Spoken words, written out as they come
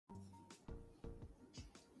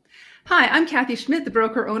Hi, I'm Kathy Schmidt, the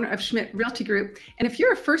broker owner of Schmidt Realty Group. And if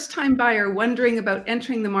you're a first-time buyer wondering about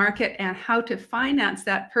entering the market and how to finance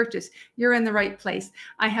that purchase, you're in the right place.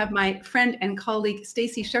 I have my friend and colleague,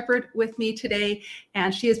 Stacey Shepherd, with me today,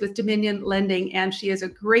 and she is with Dominion Lending, and she is a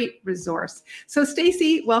great resource. So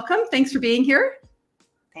Stacey, welcome. Thanks for being here.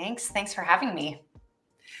 Thanks for having me.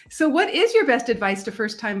 So what is your best advice to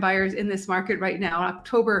first-time buyers in this market right now,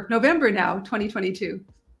 November now, 2022?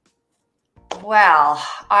 Well,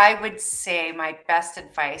 I would say my best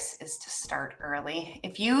advice is to start early.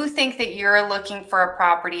 If you think that you're looking for a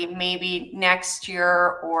property maybe next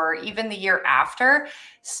year or even the year after,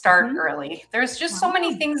 start early. There's just so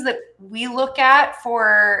many things that we look at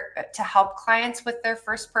to help clients with their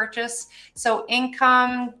first purchase. So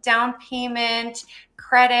income, down payment,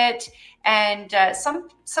 credit, and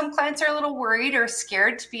some clients are a little worried or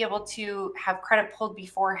scared to be able to have credit pulled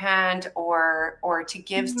beforehand or to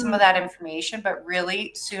give some of that information, but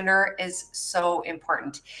really sooner is so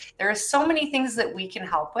important. There are so many things that we can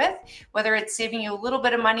help with, whether it's saving you a little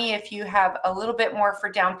bit of money if you have a little bit more for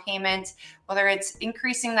down payment, whether it's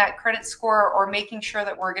increasing that credit score or making sure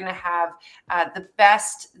that we're going to have the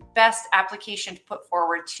best application to put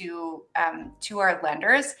forward to our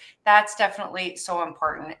lenders. That's definitely so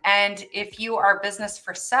important. And if you are business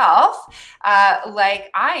for self,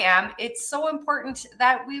 like I am, it's so important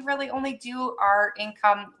that we really only do our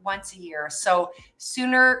income once a year. So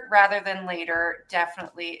sooner rather than later,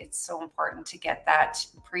 definitely it's so important to get that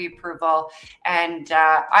pre-approval. And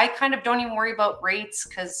I kind of don't even worry about rates,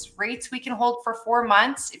 because rates we can hold for 4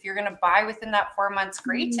 months. If you're going to buy within that 4 months,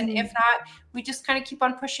 great. And if not, we just kind of keep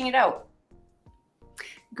on pushing it out.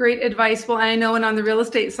 Great advice. Well, I know, and on the real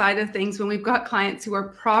estate side of things, when we've got clients who are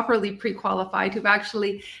properly pre-qualified, who've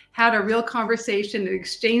actually had a real conversation and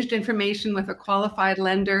exchanged information with a qualified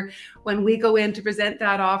lender, when we go in to present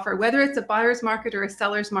that offer, whether it's a buyer's market or a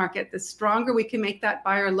seller's market, the stronger we can make that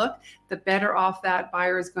buyer look, the better off that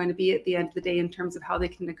buyer is going to be at the end of the day in terms of how they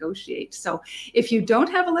can negotiate. So if you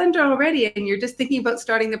don't have a lender already and you're just thinking about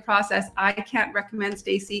starting the process, I can't recommend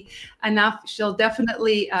Stacey enough. She'll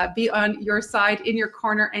definitely be on your side, in your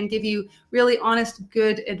corner, and give you really honest,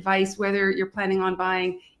 good advice, whether you're planning on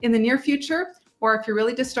buying in the near future or if you're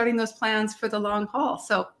really just starting those plans for the long haul.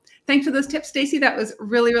 So thanks for those tips, Stacey. That was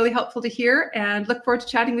really, really helpful to hear, and look forward to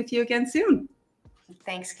chatting with you again soon.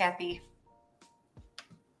 Thanks, Kathy.